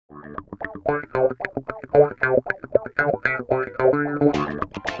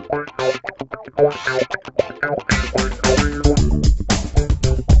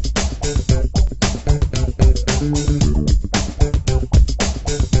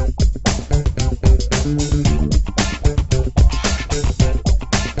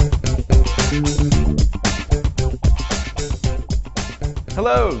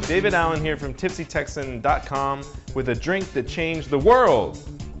Hello, David Allen here from TipsyTexan.com with a drink that changed the world.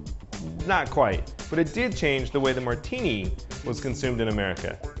 Not quite, but it did change the way the martini was consumed in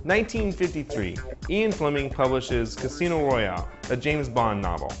America. 1953, Ian Fleming publishes Casino Royale, a James Bond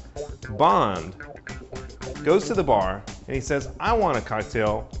novel. Bond goes to the bar and he says, I want a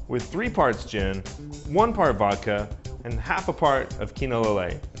cocktail with 3 parts gin, 1 part vodka, and half a part of quinoa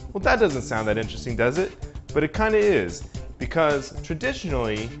lillet. Well, that doesn't sound that interesting, does it? But it kind of is, because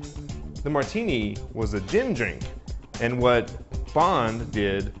traditionally, the martini was a gin drink. And what Bond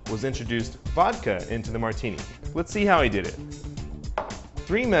did was introduced vodka into the martini. Let's see how he did it.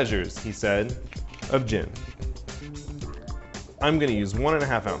 3 measures, he said, of gin. I'm going to use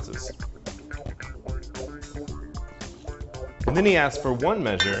 1.5 ounces. And then he asked for 1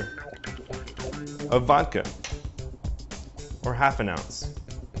 measure of vodka, or half an ounce.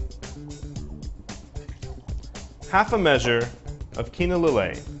 Half a measure of quinoa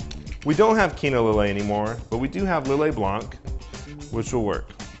lillet. We don't have quinoa lillet anymore, but we do have lillet blanc, which will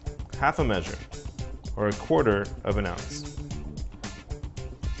work. Half a measure, or 1/4 of an ounce.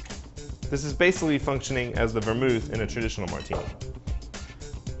 This is basically functioning as the vermouth in a traditional martini.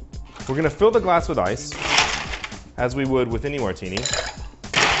 We're going to fill the glass with ice, as we would with any martini.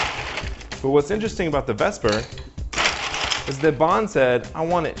 But what's interesting about the Vesper is that Bond said, I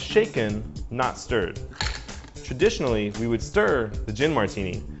want it shaken, not stirred. Traditionally, we would stir the gin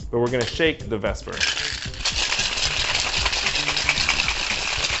martini, but we're going to shake the Vesper.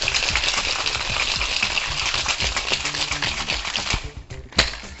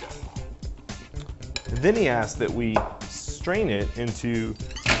 Then he asked that we strain it into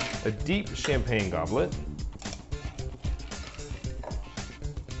a deep champagne goblet.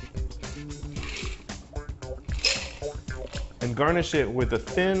 And garnish it with a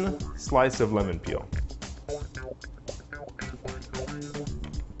thin slice of lemon peel.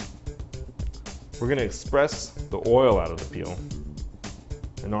 We're going to express the oil out of the peel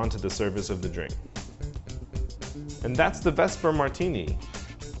and onto the surface of the drink. And that's the Vesper Martini,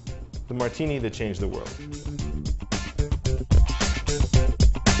 the martini that changed the world.